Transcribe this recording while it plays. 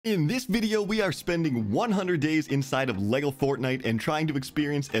In this video, we are spending 100 days inside of LEGO Fortnite and trying to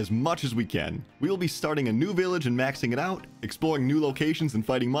experience as much as we can. We will be starting a new village and maxing it out, exploring new locations and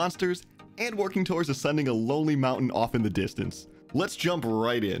fighting monsters, and working towards ascending a lonely mountain off in the distance. Let's jump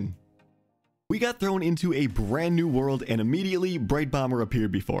right in. We got thrown into a brand new world and immediately Bright Bomber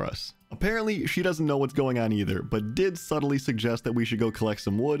appeared before us. Apparently, she doesn't know what's going on either, but did subtly suggest that we should go collect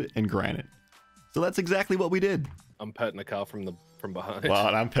some wood and granite. So that's exactly what we did. I'm petting a cow from behind. Wow,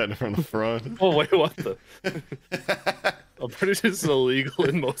 and I'm petting it from the front. Oh wait, what the? I'm pretty sure it's illegal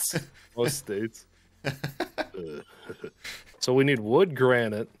in most states. So we need wood,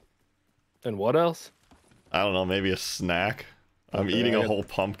 granite, and what else? I don't know, maybe a snack. I'm eating a whole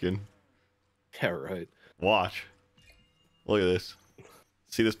pumpkin. Yeah, right. Watch. Look at this.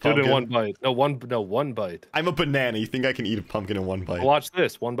 See this pumpkin? Dude, in one bite. No, one bite. I'm a banana. You think I can eat a pumpkin in one bite? Watch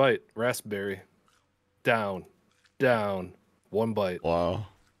this. One bite. Raspberry. Down. Down. One bite. Wow.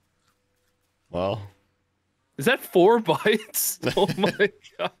 Well. Is that 4 bites? Oh my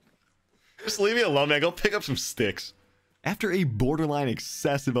god. Just leave me alone, man. Go pick up some sticks. After a borderline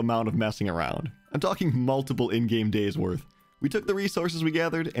excessive amount of messing around, I'm talking multiple in-game days worth, we took the resources we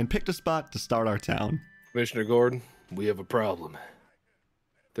gathered and picked a spot to start our town. Commissioner Gordon, we have a problem.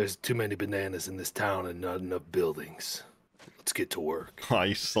 There's too many bananas in this town and not enough buildings. Let's get to work. Oh,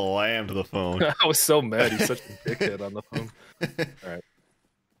 you slammed the phone. I was so mad. He's such a dickhead on the phone. All right.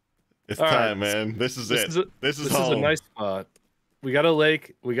 It's time, man. This is it. This is home. This is a nice spot. We got a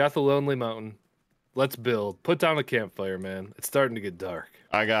lake. We got the lonely mountain. Let's build. Put down a campfire, man. It's starting to get dark.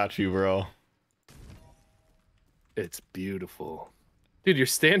 I got you, bro. It's beautiful. Dude, you're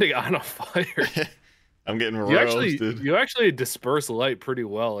standing on a fire. I'm getting roasted. You actually disperse light pretty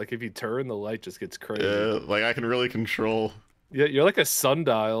well. Like if you turn, the light just gets crazy. Yeah, like I can really control. Yeah, you're like a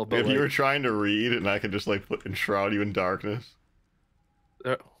sundial. But if you were trying to read and I could just like enshroud you in darkness.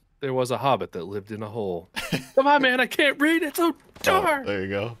 There was a hobbit that lived in a hole. Come on, man, I can't read. It's so dark. Oh, there you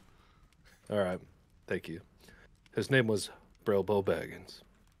go. All right, thank you. His name was Bilbo Baggins.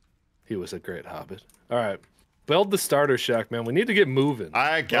 He was a great hobbit. All right. Build the starter shack, man. We need to get moving.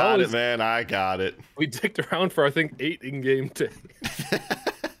 I got it, man. I got it. We dicked around for, I think, 8 in-game days.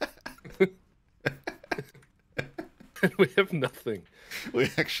 And we have nothing. We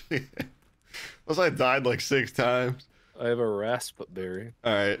actually... Plus, I died like 6 times. I have a raspberry.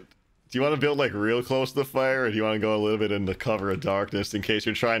 All right. Do you want to build like real close to the fire, or do you want to go a little bit in the cover of darkness in case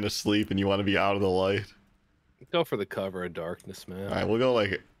you're trying to sleep and you want to be out of the light? Go for the cover of darkness, man. All right, we'll go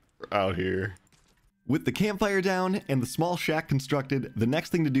like out here. With the campfire down and the small shack constructed, the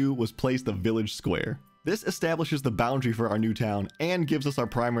next thing to do was place the village square. This establishes the boundary for our new town and gives us our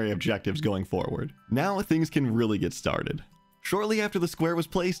primary objectives going forward. Now things can really get started. Shortly after the square was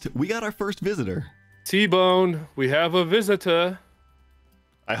placed, we got our first visitor. T-Bone, we have a visitor.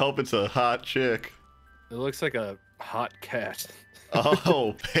 I hope it's a hot chick. It looks like a hot cat.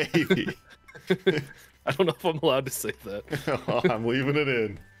 Oh, baby. I don't know if I'm allowed to say that. Oh, I'm leaving it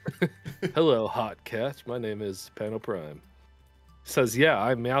in. Hello, hot cat. My name is Pano Prime. Says, yeah,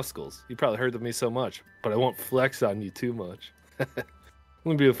 I'm Meowskulls. You probably heard of me so much, but I won't flex on you too much. I'm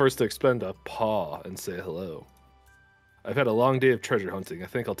going to be the first to expend a paw and say hello. I've had a long day of treasure hunting. I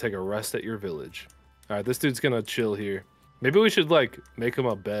think I'll take a rest at your village. All right, this dude's going to chill here. Maybe we should, like, make him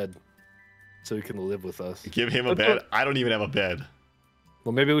a bed so he can live with us. Give him a bed? I don't even have a bed.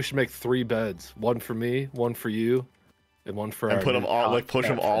 Well, maybe we should make 3 beds. One for me, one for you, and one for and put them all, like, push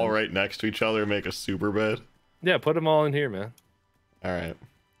them all right next to each other and make a super bed. Yeah, put them all in here, man. All right.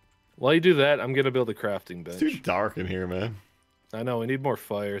 While you do that, I'm gonna build a crafting bench. It's too dark in here, man. I know, we need more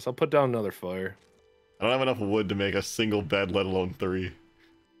fires. I'll put down another fire. I don't have enough wood to make a single bed, let alone 3.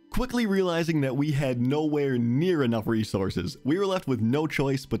 Quickly realizing that we had nowhere near enough resources, we were left with no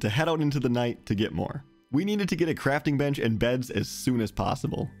choice but to head out into the night to get more. We needed to get a crafting bench and beds as soon as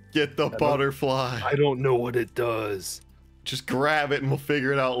possible. Get the butterfly. I don't know what it does. Just grab it and we'll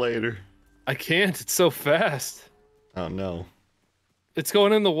figure it out later. I can't. It's so fast. Oh, no. It's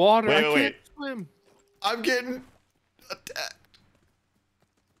going in the water. Wait, I can't swim. I'm getting attacked.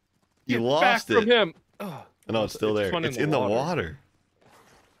 You Get lost back it. From him. Oh, no, it's still there. It's in the water.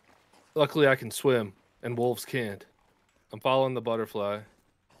 Luckily, I can swim, and wolves can't. I'm following the butterfly.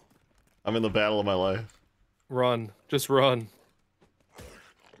 I'm in the battle of my life. Run. Just run.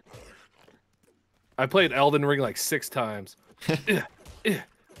 I played Elden Ring like 6 times.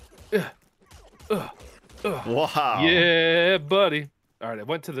 Wow. Yeah, buddy. All right, I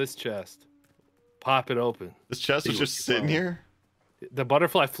went to this chest. Pop it open. This chest is just sitting here? The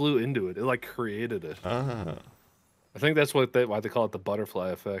butterfly flew into it. It like created it. Ah. I think that's why they call it the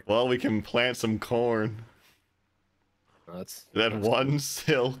butterfly effect. Well, we can plant some corn. Then that's one cool.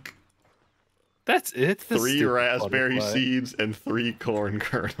 silk, That's it. This 3 stupid raspberry butterfly. seeds, and 3 corn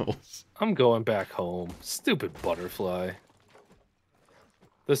kernels. I'm going back home. Stupid butterfly.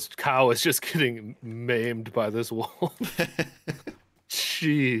 This cow is just getting maimed by this wolf.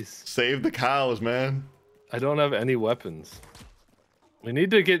 Jeez. Save the cows, man. I don't have any weapons. We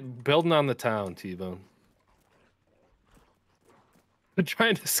need to get building on the town, T-Bone. I'm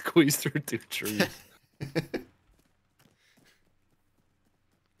trying to squeeze through 2 trees.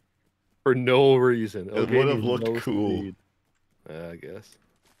 For no reason. It would have looked cool. Speed. I guess.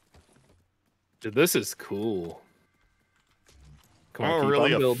 Dude, this is cool. Come on, I'm a keep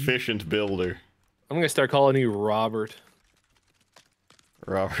really on building. efficient builder. I'm gonna start calling you Robert.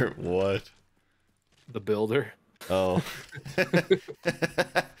 Robert, what? The builder. Oh.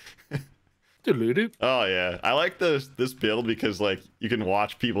 Doo-doo-doo. Oh yeah, I like this build because like you can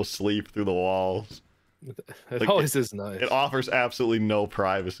watch people sleep through the walls. It Like, always is nice. It offers absolutely no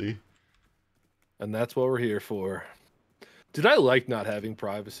privacy. And that's what we're here for. Did I like not having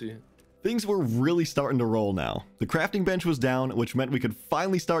privacy? Things were really starting to roll now. The crafting bench was down, which meant we could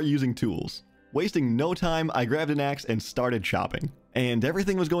finally start using tools. Wasting no time, I grabbed an axe and started chopping. And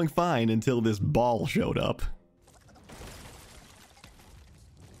everything was going fine until this ball showed up.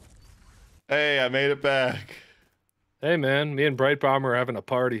 Hey, I made it back. Hey man, me and Bright Bomb are having a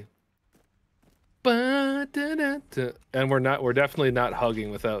party. Ba-da-da-da. And we're definitely not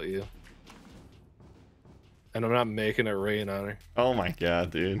hugging without you. And I'm not making it rain on her. Oh my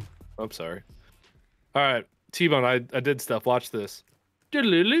god, dude. I'm sorry. Alright, T-Bone, I did stuff. Watch this.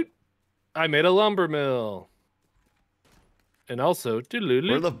 Doodle-oo-loo. I made a lumber mill. And also, doodle-oo-loo.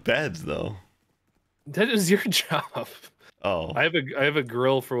 Where are the beds though? That is your job. Oh. I have a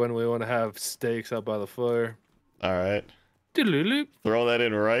grill for when we want to have steaks out by the fire. Alright. Doodle-oo-loo. Throw that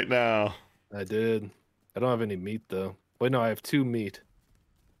in right now. I did. I don't have any meat though. Wait, no, I have 2 meat.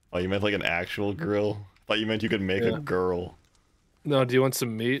 Oh, you meant like an actual grill? Thought you meant you could make a girl. No, do you want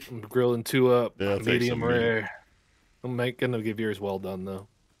some meat? I'm grilling 2 up. Yeah, I'll take Medium some meat. rare. I'm gonna give yours well done though.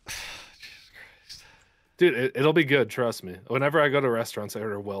 Dude, it'll be good, trust me. Whenever I go to restaurants, I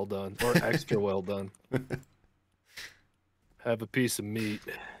order well done or extra well done. Have a piece of meat.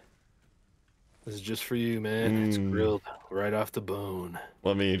 This is just for you, man. It's grilled right off the bone.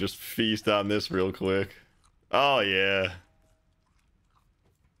 Let me just feast on this real quick. Oh, yeah.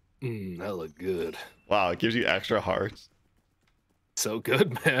 That looked good. Wow, it gives you extra hearts. So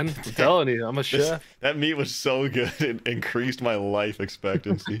good, man. I'm telling you, I'm a chef. That meat was so good, it increased my life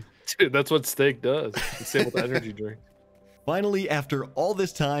expectancy. Dude, that's what steak does. The same with energy drink. Finally, after all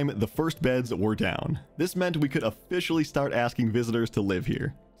this time, the first beds were down. This meant we could officially start asking visitors to live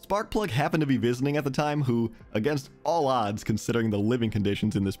here. Sparkplug happened to be visiting at the time who, against all odds considering the living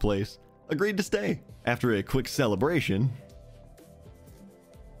conditions in this place, agreed to stay. After a quick celebration,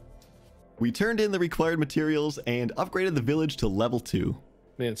 we turned in the required materials and upgraded the village to level 2.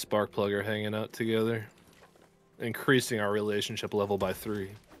 Me and Sparkplug are hanging out together, increasing our relationship level by 3.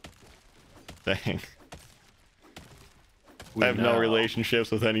 Dang. I have no relationships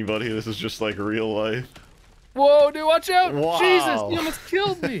with anybody. This is just like real life. Whoa, dude, watch out! Wow. Jesus, you almost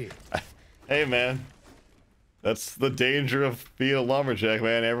killed me! Hey, man. That's the danger of being a lumberjack,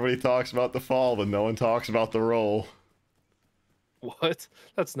 man. Everybody talks about the fall, but no one talks about the roll. What?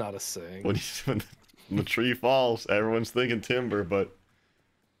 That's not a saying. When the tree falls, everyone's thinking timber, but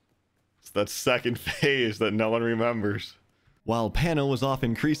it's that second phase that no one remembers. While Pano was off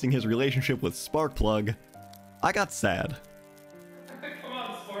increasing his relationship with Sparkplug, I got sad. Come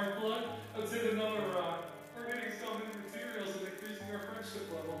on, Sparkplug. Let's hit another rock. We're getting so many materials and increasing our friendship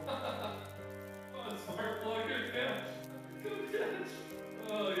level. Come on, Sparkplug. Good catch. Good catch.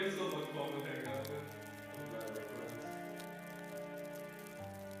 Oh, you're so much fun to hang out with. I'm glad we're friends.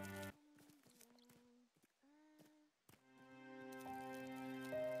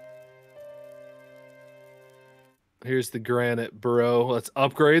 Here's the granite, bro. Let's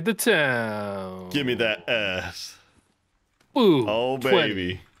upgrade the town. Give me that ass. Boom. Oh, 20.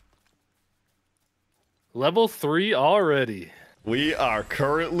 baby. Level 3 already. We are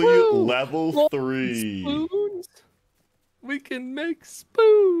currently Woo! level 3. Spoons. We can make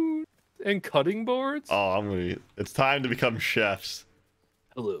spoons and cutting boards. Oh, it's time to become chefs.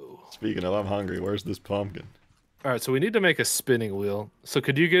 Hello. Speaking of, I'm hungry. Where's this pumpkin? All right, so we need to make a spinning wheel. So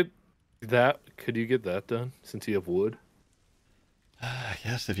could you get that? Could you get that done since you have wood? I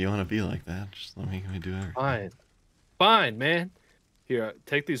guess if you want to be like that, just let me do everything. Fine. Fine, man. Here,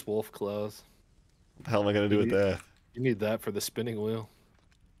 take these wolf claws. What the hell am I going to do with that? You need that for the spinning wheel.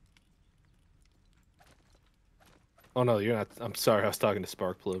 Oh no, you're not. I'm sorry, I was talking to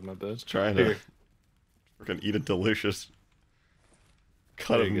Sparkplug, my bad. Just trying to We're gonna eat a delicious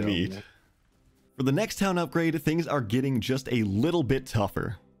cut of meat. Man. For the next town upgrade, things are getting just a little bit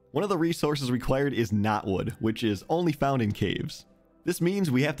tougher. One of the resources required is knotwood, which is only found in caves. This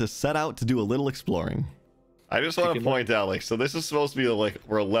means we have to set out to do a little exploring. I just want to point out, like, so this is supposed to be like,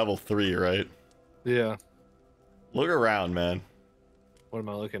 we're level 3, right? Yeah. Look around, man. What am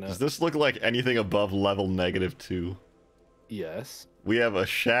I looking at? Does this look like anything above level -2? Yes. We have a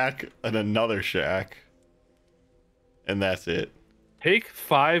shack and another shack. And that's it. Take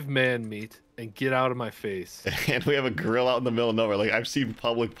 5 man meat and get out of my face. And we have a grill out in the middle of nowhere. Like, I've seen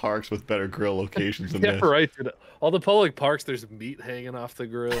public parks with better grill locations than Yeah, this. right, dude. All the public parks, there's meat hanging off the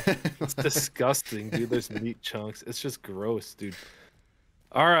grill. It's disgusting, dude. There's meat chunks. It's just gross, dude.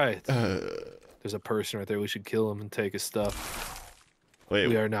 All right. There's a person right there. We should kill him and take his stuff. Wait,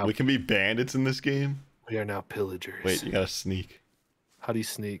 we we can be bandits in this game? We are now pillagers. Wait, you gotta sneak. How do you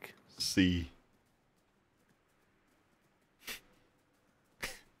sneak? C.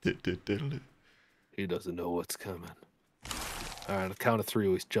 He doesn't know what's coming. All right, on the count of 3,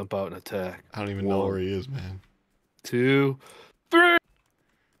 we jump out and attack. I don't even know where he is, man. 2, 3.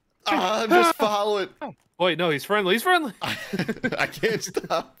 Just follow it. Wait, no, he's friendly. He's friendly. I can't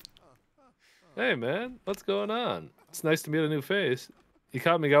stop. Hey, man, what's going on? It's nice to meet a new face. You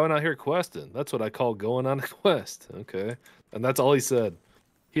caught me going out here questing. That's what I call going on a quest. Okay. And that's all he said.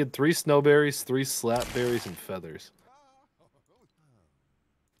 He had 3 snowberries, 3 slapberries, and feathers.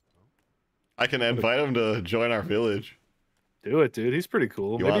 I can invite him to join our village. Do it, dude. He's pretty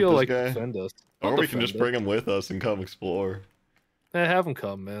cool. You Maybe he'll, like, guy? defend us. Or we can just bring him with us and come explore. Have him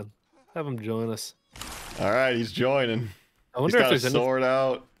come, man. Have him join us. All right, he's joining. I wonder He's if got there's a sword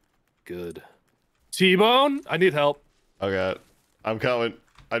out. Good. T-Bone, I need help. Okay, I'm coming.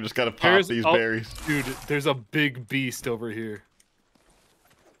 I just gotta pop these berries. Dude, there's a big beast over here.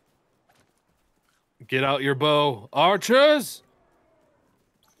 Get out your bow. Archers!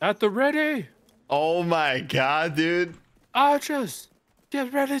 At the ready! Oh my god, dude. Archers!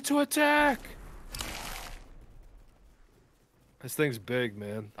 Get ready to attack! This thing's big,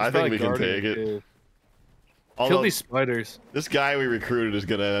 man. I think we can take it. Kill these spiders. This guy we recruited is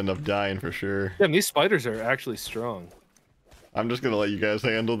gonna end up dying for sure. Damn, these spiders are actually strong. I'm just gonna let you guys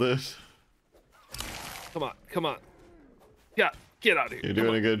handle this. Come on, come on. Yeah, get out of here. You're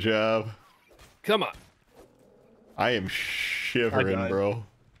doing a good job. Come on. I am shivering, bro.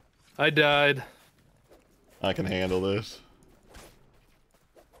 I died. I can handle this.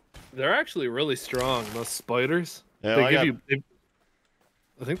 They're actually really strong, those spiders. Yeah,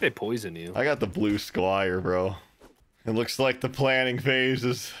 I think they poison you. I got the blue squire, bro. It looks like the planning phase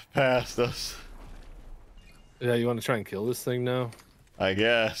is past us. Yeah, you want to try and kill this thing now? I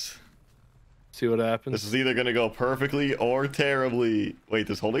guess. See what happens? This is either going to go perfectly or terribly. Wait,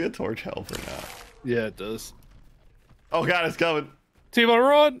 does holding a torch help or not? Yeah, it does. Oh god, it's coming. Team,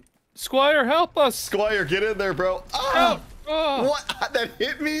 run! Squire, help us! Squire, get in there, bro. Oh! Oh! What? That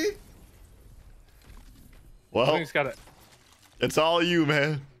hit me? Well, it's all you,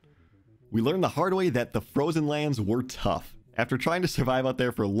 man. We learned the hard way that the frozen lands were tough. After trying to survive out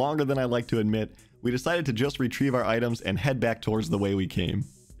there for longer than I like to admit, we decided to just retrieve our items and head back towards the way we came.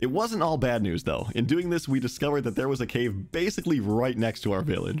 It wasn't all bad news though. In doing this, we discovered that there was a cave basically right next to our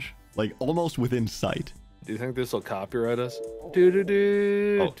village. Like almost within sight. Do you think this will copyright us?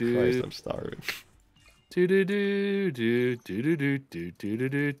 Do-do-do, oh Christ, I'm starving. Do-do-do, do-do-do-do,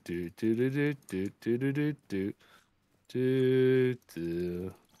 do-do-do-do, do-do-do-do, do-do-do-do, do-do,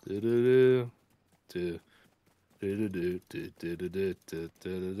 do-do-do, do.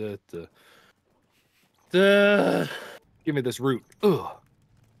 Give me this root. Ugh.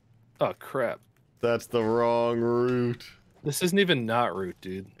 Oh crap. That's the wrong route. This isn't even not root,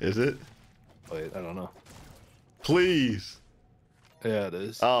 dude. Is it? Wait, I don't know. Please. Yeah, it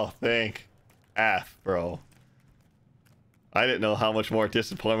is. Oh, thank F, bro. I didn't know how much more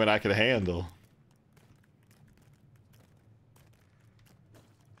disappointment I could handle.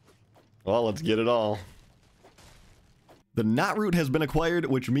 Well, let's get it all. The knot root has been acquired,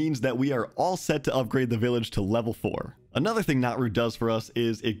 which means that we are all set to upgrade the village to level 4. Another thing knot root does for us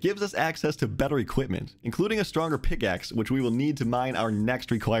is it gives us access to better equipment, including a stronger pickaxe, which we will need to mine our next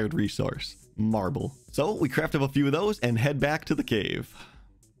required resource, marble. So we craft up a few of those and head back to the cave.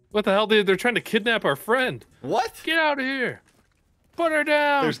 What the hell, dude? They're trying to kidnap our friend. What? Get out of here. Put her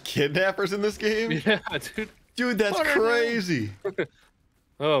down. There's kidnappers in this game? Yeah, dude. Dude, that's crazy.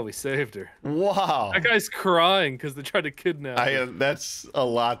 Oh, we saved her. Wow. That guy's crying because they tried to kidnap her. That's a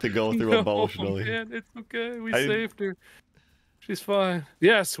lot to go through emotionally. Man, it's okay. We saved her. She's fine.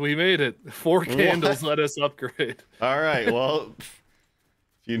 Yes, we made it. 4 candles let us upgrade. All right, well, if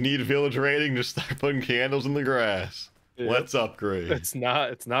You need village raiding, just start putting candles in the grass. Yeah. Let's upgrade. It's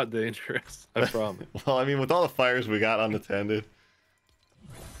not dangerous. I promise. Well, I mean, with all the fires we got unattended.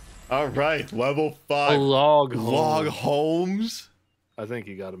 All right, level 5. A log home. Log homes. I think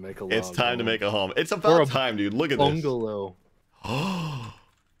you got to make a log. It's time to make a home. It's Or about a time, dude. Look at bungalow. this.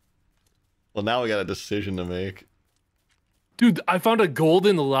 Well, now we got a decision to make. Dude, I found a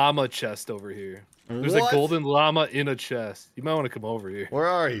golden llama chest over here. There's What? a golden llama in a chest. You might want to come over here. Where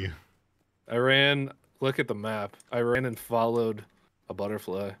are you? I ran. Look at the map. I ran and followed a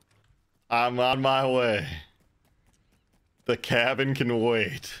butterfly. I'm on my way. The cabin can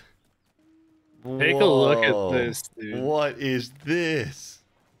wait. Take a look at this, dude. What is this?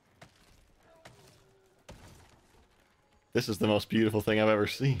 This is the most beautiful thing I've ever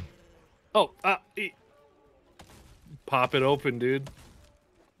seen. Oh, pop it open, dude.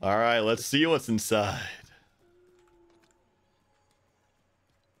 All right, let's see what's inside.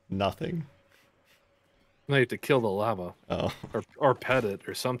 Nothing. Now you have to kill the llama. Oh. Or pet it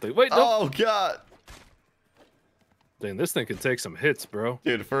or something. Wait, no. Oh, God. Dang, this thing could take some hits, bro.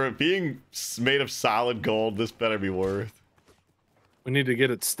 Dude, for it being made of solid gold, this better be worth. We need to get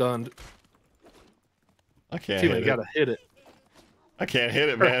it stunned. I can't See, hit you it. gotta hit it. I can't hit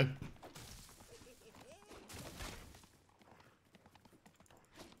it, man.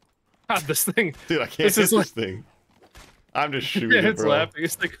 God, this thing. Dude, I can't This hit is this like- thing. I'm just shooting Yeah, it, it's bro. laughing.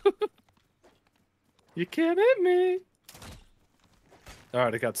 It's like, you can't hit me. All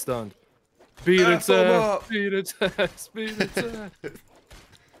right, it got stunned. Beat its F 'em ass. up. Beat its ass. Beat its ass.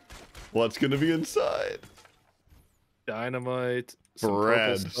 What's gonna be inside? Dynamite. Some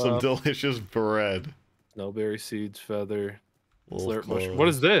Bread. purple Some stuff, delicious bread. Snowberry seeds, feather, Wolf flirt mushroom. clothes. What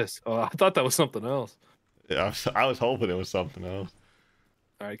is this? Oh, I thought that was something else. Yeah, I was hoping it was something else.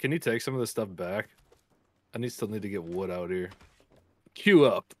 All right, can you take some of this stuff back? I still need to get wood out here. Cue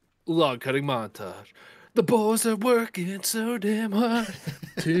up log cutting montage. The boys are working so damn hard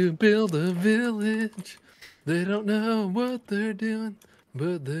to build a village. They don't know what they're doing,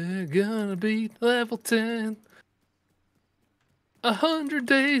 but they're gonna be level 10. 100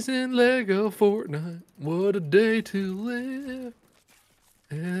 days in Lego Fortnite. What a day to live.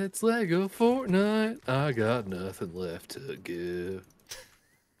 It's Lego Fortnite. I got nothing left to give.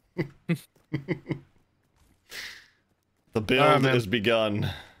 The build Alright, man. has begun.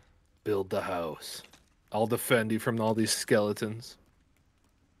 Build the house. I'll defend you from all these skeletons.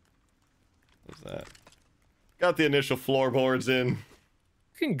 What's that? Got the initial floorboards in.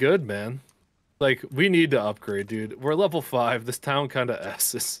 Looking good, man. Like, we need to upgrade, dude. We're level 5. This town kind of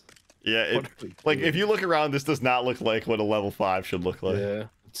S's. Yeah, What are we like doing? if you look around, this does not look like what a level 5 should look like. Yeah,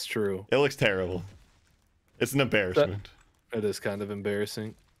 it's true. It looks terrible. It's an embarrassment. It is kind of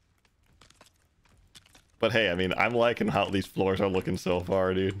embarrassing. But hey, I mean, I'm liking how these floors are looking so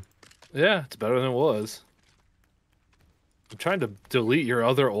far, dude. Yeah, it's better than it was. I'm trying to delete your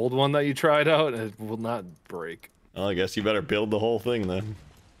other old one that you tried out, and it will not break. Well, I guess you better build the whole thing then.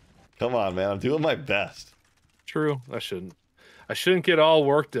 Come on, man. I'm doing my best. True. I shouldn't get all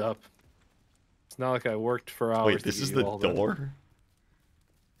worked up. It's not like I worked for hours. Wait, this to is get the all that. door?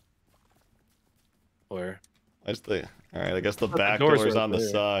 Where? Where's the... Alright, I guess the thought the back door's door is right on the there.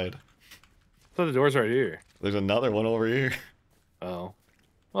 side. I thought the door's right here. There's another one over here. Oh.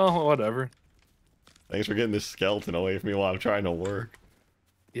 Well, whatever. Thanks for getting this skeleton away from me while I'm trying to work.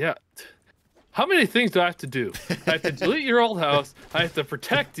 Yeah. How many things do I have to do? I have to delete your old house. I have to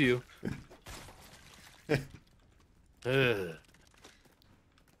protect you. Ugh.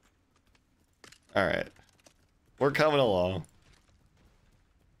 Alright. We're coming along.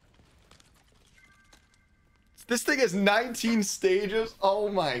 This thing has 19 stages? Oh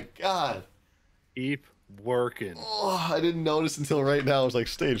my god. Keep working. Oh, I didn't notice until right now. It was like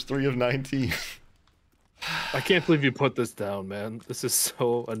stage 3 of 19. I can't believe you put this down, man. This is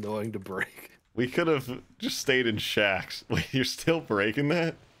so annoying to break. We could have just stayed in shacks. Wait, you're still breaking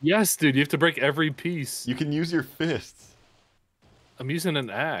that? Yes, dude, you have to break every piece. You can use your fists. I'm using an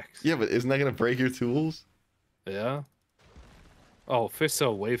axe. Yeah, but isn't that gonna break your tools? Yeah. Oh, fists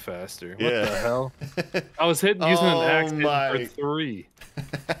are way faster. What Yeah. the hell? I was using an Oh axe hitting my. for 3.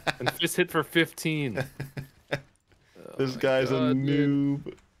 And fist hit for 15. This my guy's a God, dude.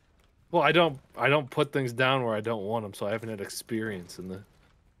 noob. Well, I don't put things down where I don't want them, so I haven't had experience in the.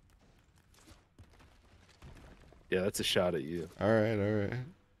 Yeah, that's a shot at you. Alright, alright.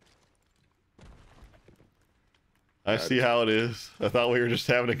 I see how it is. I thought we were just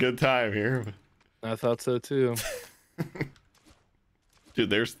having a good time here. I thought so too. Dude,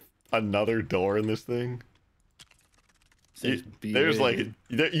 there's another door in this thing. Says There's BA. like,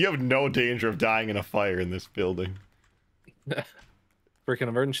 you have no danger of dying in a fire in this building. Freaking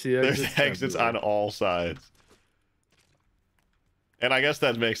emergency exits. There's exits on all sides. And I guess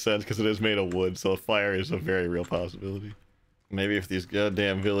that makes sense because it is made of wood, so fire is a very real possibility. Maybe if these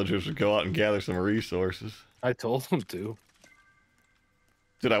goddamn villagers would go out and gather some resources. I told them to.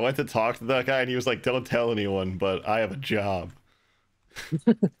 Dude, I went to talk to that guy and he was like, don't tell anyone, but I have a job.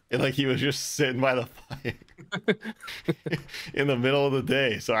 And like he was just sitting by the fire in the middle of the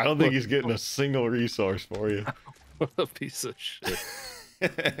day. So I don't think he's getting a single resource for you. What a piece of shit.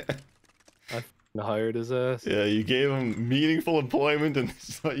 I hired his ass. Yeah, you gave him meaningful employment and this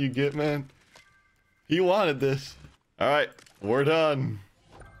is what you get, man. He wanted this. All right, we're done.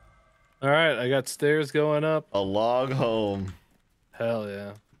 All right, I got stairs going up. A log home. Hell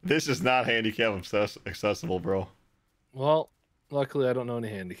yeah. This is not handicap accessible, bro. Well, luckily I don't know any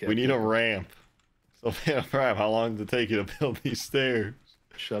handicap. We need a ramp. So, man, Prime, how long did it take you to build these stairs?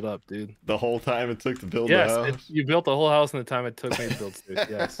 Shut up, dude. The whole time it took to build the house? Yes, you built the whole house in the time it took me to build stairs,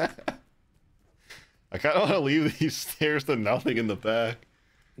 yes. I kind of want to leave these stairs to nothing in the back.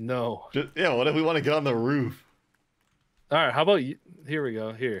 No. Yeah, what if we want to get on the roof? All right, how about you? Here we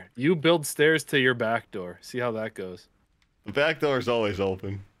go. Here. You build stairs to your back door. See how that goes. The back door is always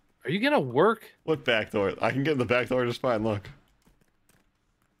open. Are you going to work? What back door? I can get in the back door just fine, look.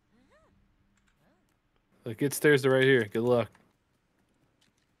 Get stairs to right here. Good luck.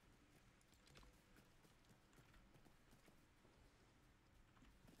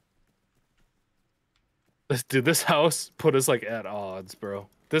 This house put us like at odds, bro.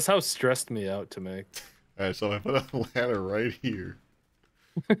 This house stressed me out to make. All right, so I put a ladder right here.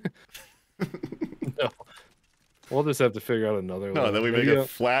 No. We'll just have to figure out another No, ladder. then we make a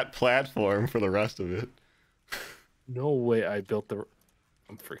flat platform for the rest of it. No way I built the...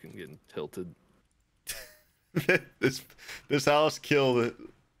 I'm freaking getting tilted. This house killed it.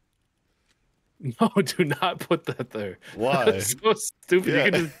 No, do not put that there. Why? That's so stupid. Yeah.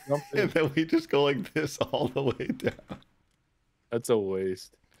 You can just jump in. And then we just go like this all the way down. That's a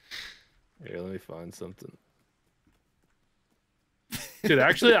waste. Here, let me find something. Dude,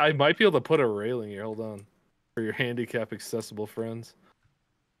 actually, I might be able to put a railing here. Hold on. For your handicap accessible friends.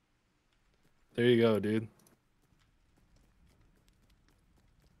 There you go, dude.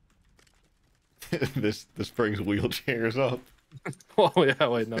 This brings wheelchairs up. Oh, yeah,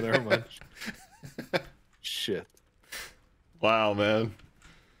 wait, no, never mind. Shit. Wow, man.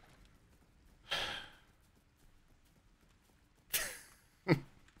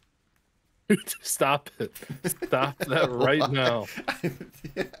 Stop it. Stop that right now.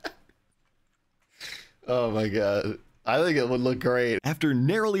 Oh my god. I think it would look great. After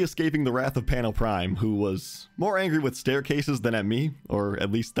narrowly escaping the wrath of Pano Prime, who was more angry with staircases than at me, or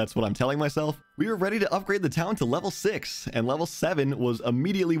at least that's what I'm telling myself, we were ready to upgrade the town to level 6, and level 7 was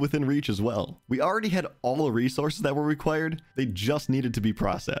immediately within reach as well. We already had all the resources that were required, they just needed to be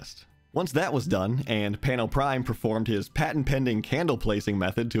processed. Once that was done, and Pano Prime performed his patent-pending candle placing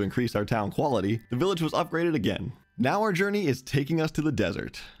method to increase our town quality, the village was upgraded again. Now our journey is taking us to the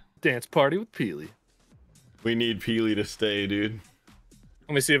desert. Dance party with Peely. We need Peely to stay, dude.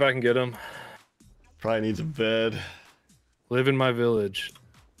 Let me see if I can get him. Probably needs a bed. Live in my village.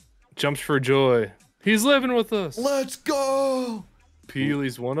 Jumps for joy. He's living with us. Let's go!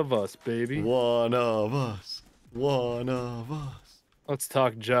 Peely's one of us, baby. One of us. One of us. Let's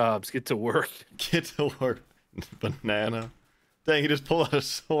talk jobs. Get to work. Get to work. Banana. Dang, he just pulled out a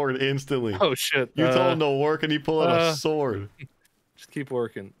sword instantly. Oh, shit. You told him to work and he pulled out a sword. Just keep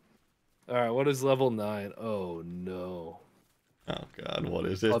working. All right, what is level 9? Oh, no. Oh, God, what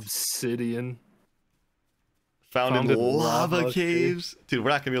is it? Obsidian. Found in lava caves? Dude,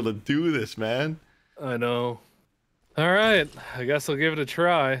 we're not going to be able to do this, man. I know. All right, I guess I'll give it a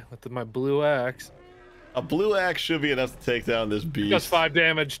try with my blue axe. A blue axe should be enough to take down this beast. Does 5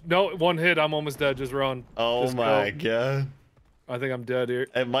 damage. No, 1 hit. I'm almost dead. Just run. Oh, just my go. God. I think I'm dead here.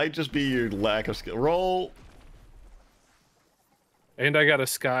 It might just be your lack of skill. Roll. And I got a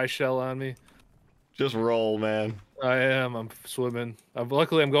sky shell on me. Just roll, man. I am. I'm swimming.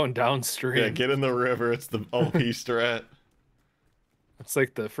 Luckily, I'm going downstream. Yeah, get in the river. It's the OP strat. It's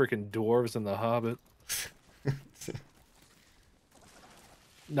like the freaking dwarves in The Hobbit.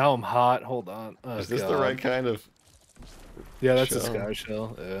 Now I'm hot. Hold on. Oh, is this the right kind of... Yeah, that's a shell? sky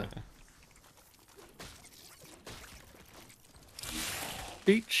shell. Yeah.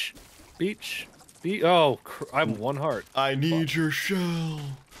 Beach. Beach. Oh, I'm 1 heart. I need your shell.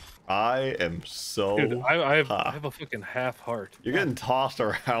 I am so Dude, I have hot. a fucking half heart. You're getting tossed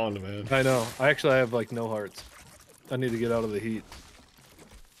around, man. I know. I actually have like no hearts. I need to get out of the heat.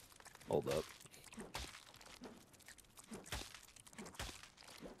 Hold up.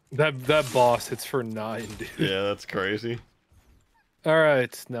 That boss hits for 9, dude. Yeah, that's crazy.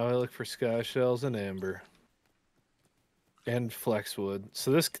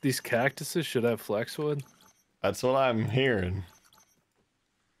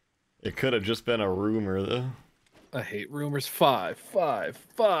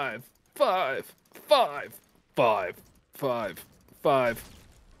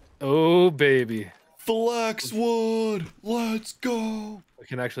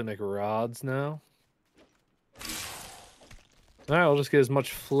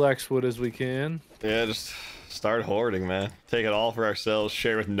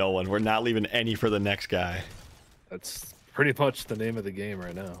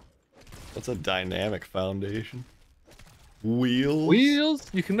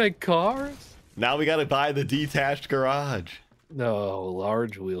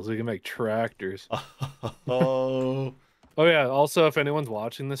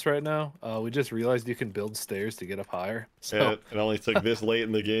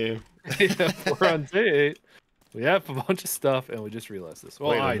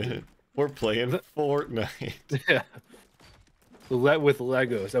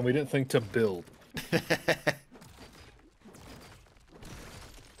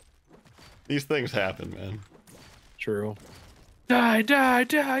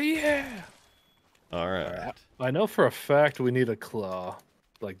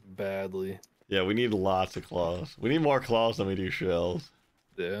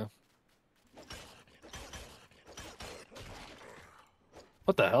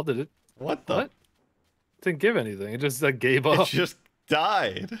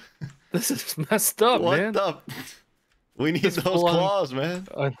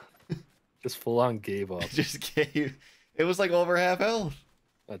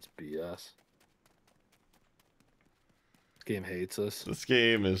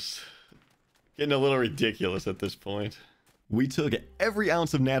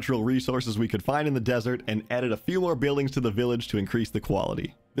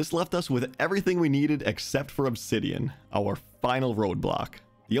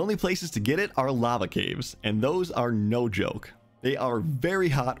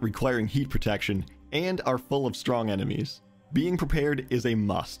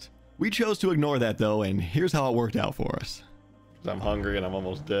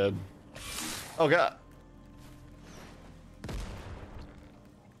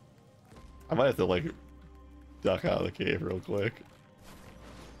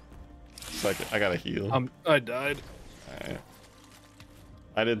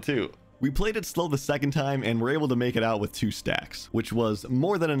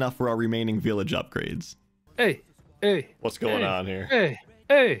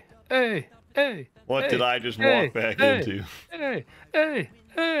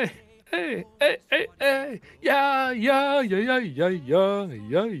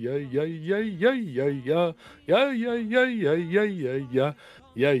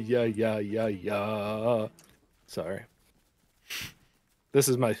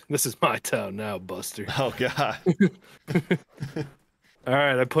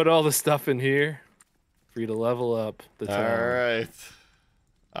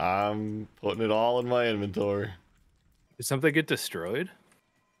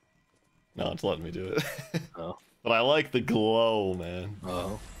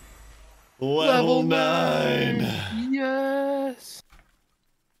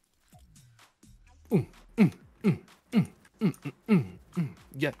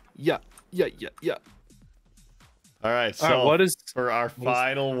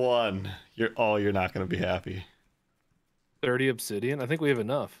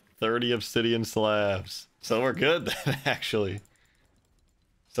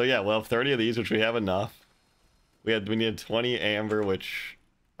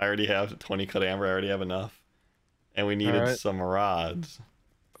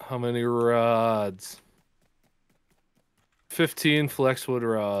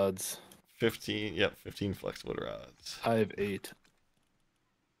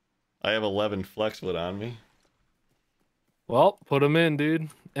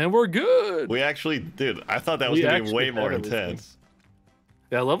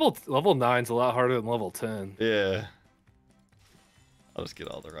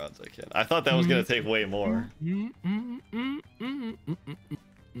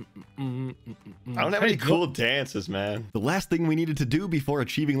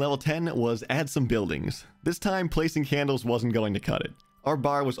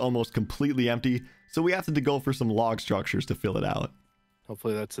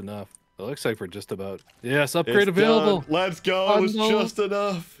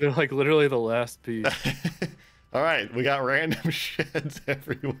 All right, we got random sheds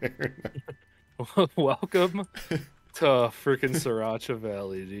everywhere. Welcome to freaking Sriracha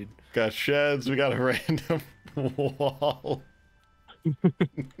Valley, dude. Got sheds. We got a random wall.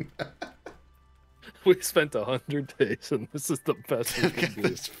 We spent 100 days, and this is the best we Look can at do.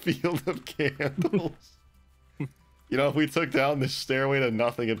 this field of candles. You know, if we took down this stairway to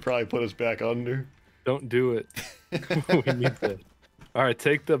nothing, it'd probably put us back under. Don't do it. We need that. All right,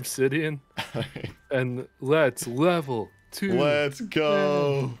 take the obsidian, and let's level 2. Let's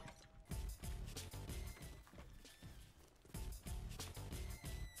go.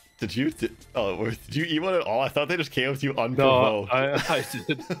 Did you eat one at all? I thought they just came with you No, unprovoked. I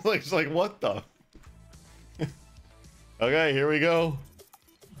did. It's like what the? Okay, here we go.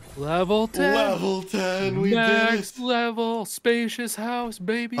 Level 10. Level 10. We Max did it. level. Spacious house,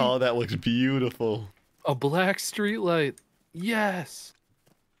 baby. Oh, that looks beautiful. A black street light. Yes.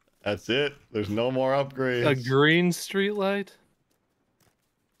 That's it. There's no more upgrades. A green street light.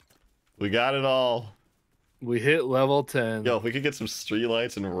 We got it all. We hit level 10. Yo, if we could get some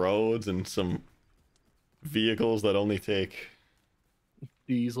streetlights and roads and some vehicles that only take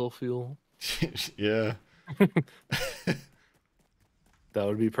Diesel fuel. yeah. That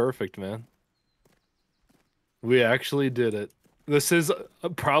would be perfect, man. We actually did it. This is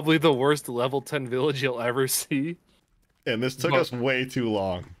probably the worst level 10 village you'll ever see. And this took us way too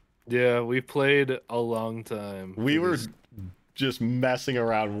long. Yeah, we played a long time. We were just messing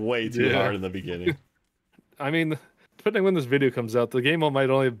around way too hard in the beginning. I mean, depending when this video comes out, the game might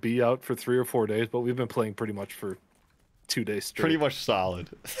only be out for 3 or 4 days, but we've been playing pretty much for 2 days straight. Pretty much solid.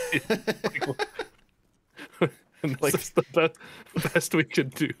 And this is the best we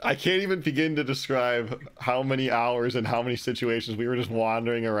could do. I can't even begin to describe how many hours and how many situations we were just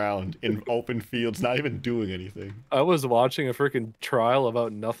wandering around in open fields, not even doing anything. I was watching a freaking trial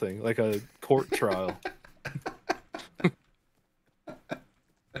about nothing, like a court trial.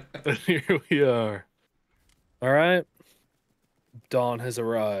 And here we are. All right. Dawn has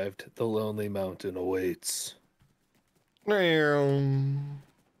arrived. The lonely mountain awaits. There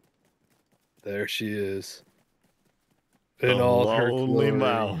she is. In all her lonely glory.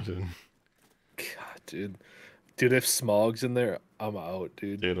 mountain. God, dude. Dude, if Smog's in there, I'm out,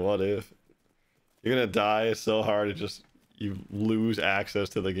 dude. Dude, what if? You're gonna die so hard it just you lose access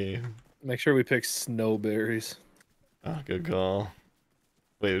to the game. Make sure we pick snowberries. Oh, good call.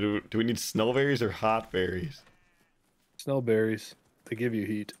 Wait, do we need snowberries or hot berries? Snowberries. They give you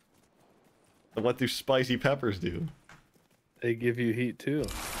heat. And what do spicy peppers do? They give you heat too.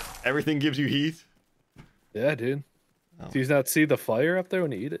 Everything gives you heat? Yeah, dude. Oh. Do you not see the fire up there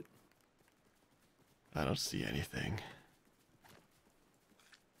when you eat it? I don't see anything.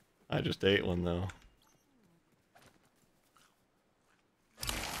 I just ate one though.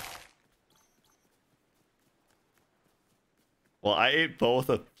 Well, I ate both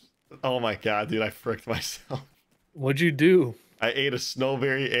of... Oh my god, dude, I fricked myself. What'd you do? I ate a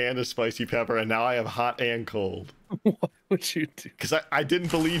snowberry and a spicy pepper, and now I have hot and cold. What would you do? Because I didn't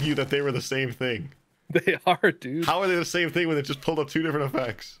believe you that they were the same thing. They are, dude. How are they the same thing when it just pulled up two different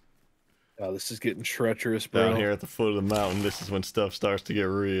effects? Oh, this is getting treacherous, bro. Down here at the foot of the mountain, this is when stuff starts to get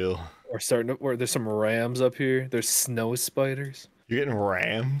real. We're starting to... There's some rams up here. There's snow spiders. You're getting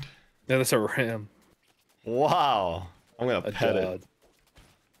rammed? Yeah, that's a ram. Wow. I'm gonna pet it.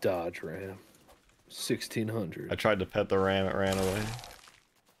 Dodge ram. 1600. I tried to pet the ram, it ran away.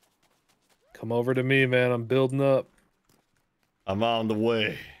 Come over to me, man. I'm building up. I'm on the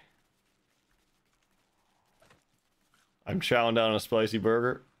way. I'm chowing down a spicy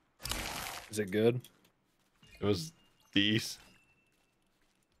burger. Is it good? It was decent.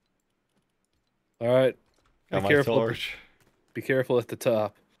 All right. Got Be my careful. torch. Be careful at the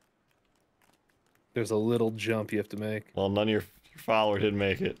top. There's a little jump you have to make. Well, none of your follower did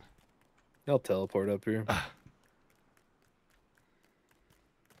make it. I'll teleport up here.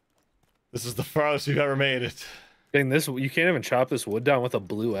 This is the farthest we've ever made it. Dang, this, you can't even chop this wood down with a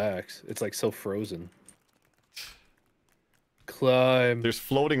blue axe. It's like so frozen. Climb. There's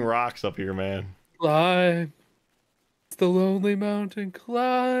floating rocks up here, man. Climb. It's the lonely mountain.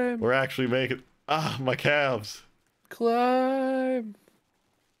 Climb. We're actually making... Ah, my calves. Climb.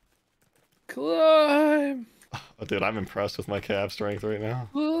 Climb. Oh, dude, I'm impressed with my calf strength right now.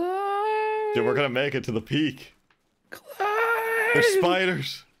 Climb. Dude, we're gonna make it to the peak. Climb. There's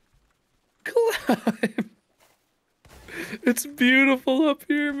spiders. Climb. It's beautiful up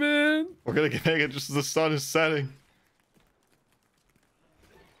here, man. We're gonna make it just as the sun is setting.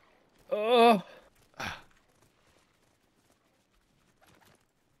 Oh.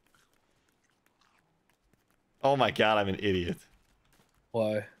 Oh my god, I'm an idiot.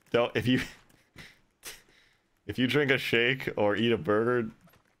 Why? Don't, if you... If you drink a shake or eat a burger,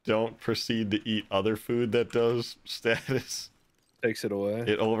 don't proceed to eat other food that does status. Takes it away.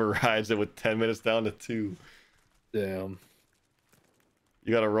 It overrides it with 10 minutes down to 2. Damn.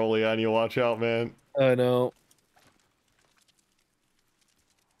 You got a rollie on you, watch out, man. I know.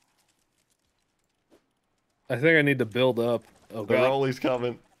 I think I need to build up. Oh, The God. rollie's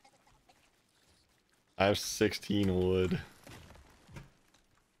coming. I have 16 wood.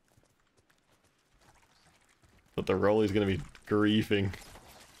 But the rollie's gonna be griefing.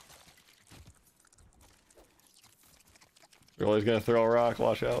 Rollie's gonna throw a rock,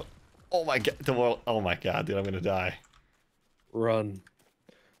 watch out. Oh my god, oh my god, dude, I'm gonna die. Run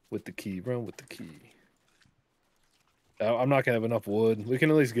with the key. Run with the key. I'm not gonna have enough wood. We can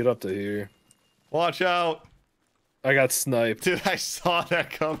at least get up to here. Watch out! I got sniped. Dude, I saw that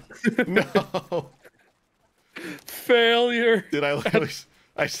come. No! Failure. Dude, I literally...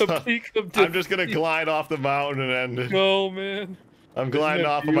 I saw... I'm just gonna glide off the mountain and end it. No, man. I'm gliding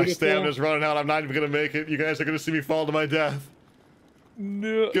off and my beautiful? stamina's running out. I'm not even gonna make it. You guys are gonna see me fall to my death.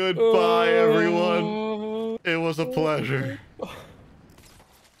 No. Goodbye, everyone. It was a pleasure.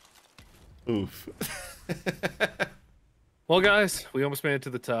 Oof. Well, guys, we almost made it to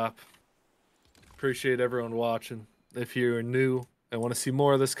the top. Appreciate everyone watching. If you're new and want to see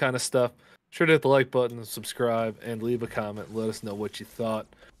more of this kind of stuff, sure to hit the like button, subscribe, and leave a comment. Let us know what you thought.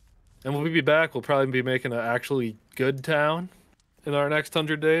 And we'll be back. We'll probably be making an actually good town in our next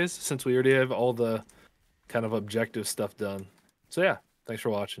 100 days, since we already have all the kind of objective stuff done. So yeah, thanks for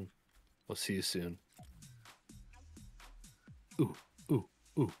watching. We'll see you soon. Ooh, ooh,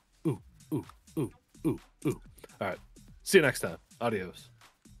 ooh, ooh, ooh, ooh, ooh, ooh. All right. See you next time. Adios.